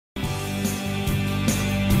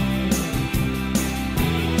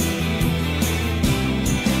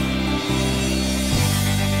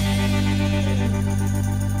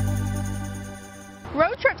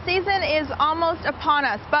season is almost upon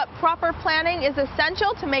us, but proper planning is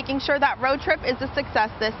essential to making sure that road trip is a success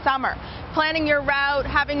this summer. Planning your route,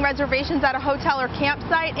 having reservations at a hotel or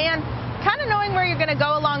campsite, and kind of knowing where you're going to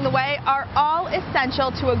go along the way are all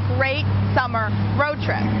essential to a great summer road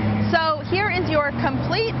trip. So here is your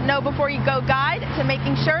complete Know Before You Go guide to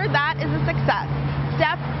making sure that is a success.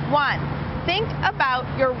 Step 1. Think about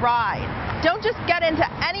your ride. Don't just get into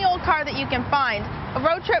any old car that you can find. A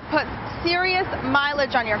road trip puts serious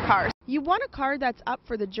mileage on your car. You want a car that's up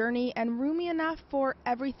for the journey and roomy enough for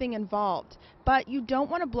everything involved, but you don't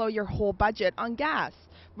want to blow your whole budget on gas.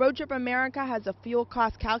 Road Trip America has a fuel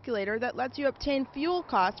cost calculator that lets you obtain fuel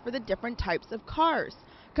costs for the different types of cars,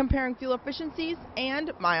 comparing fuel efficiencies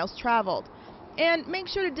and miles traveled. And make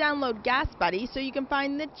sure to download Gas Buddy so you can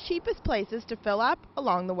find the cheapest places to fill up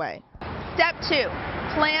along the way. Step 2.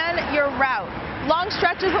 Plan your route. Long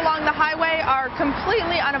stretches along the highway are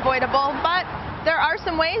completely unavoidable, but there are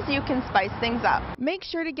some ways you can spice things up. Make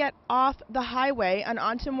sure to get off the highway and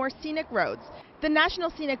onto more scenic roads. The National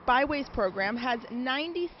Scenic Byways program has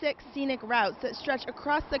 96 scenic routes that stretch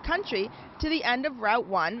across the country to the end of Route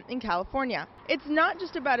 1 in California. It's not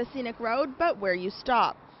just about a scenic road, but where you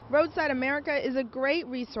stop. Roadside America is a great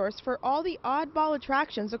resource for all the oddball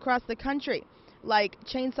attractions across the country, like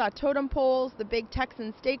chainsaw totem poles, the Big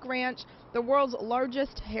Texan Steak Ranch, the world's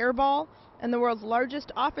largest hairball, and the world's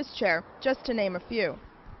largest office chair, just to name a few.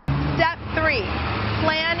 Step 3.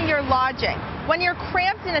 Plan your lodging. When you're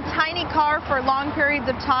cramped in a tiny car for long periods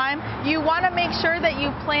of time, you want to make sure that you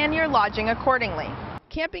plan your lodging accordingly.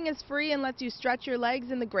 Camping is free and lets you stretch your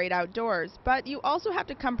legs in the great outdoors, but you also have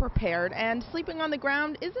to come prepared, and sleeping on the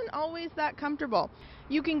ground isn't always that comfortable.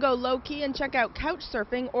 You can go low-key and check out couch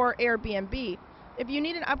surfing or Airbnb. If you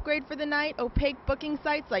need an upgrade for the night, opaque booking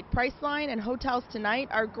sites like Priceline and Hotels Tonight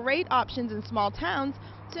are great options in small towns,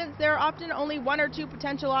 since there are often only 1 or 2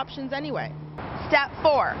 potential options anyway. Step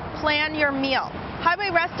 4. Plan your meal. Highway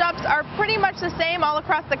rest stops are pretty much the same all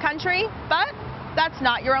across the country, but that's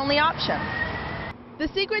not your only option. The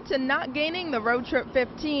secret to not gaining the Road Trip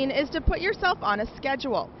 15 is to put yourself on a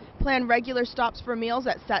schedule. Plan regular stops for meals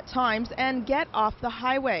at set times and get off the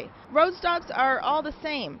highway. Road stops are all the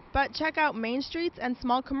same, but check out main streets and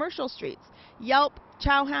small commercial streets. Yelp,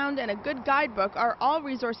 Chowhound, and a good guidebook are all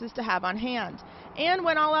resources to have on hand. And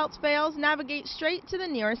when all else fails, navigate straight to the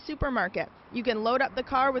nearest supermarket. You can load up the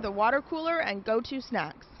car with a water cooler and go-to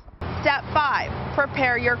snacks. Step 5.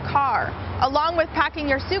 Prepare your car. Along with packing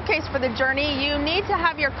your suitcase for the journey, you need to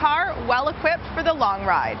have your car well equipped for the long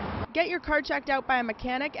ride. Get your car checked out by a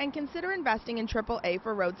mechanic and consider investing in AAA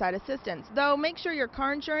for roadside assistance, though make sure your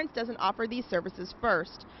car insurance doesn't offer these services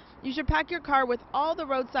first. You should pack your car with all the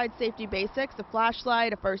roadside safety basics: a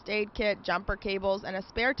flashlight, a first aid kit, jumper cables, and a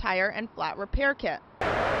spare tire and flat repair kit.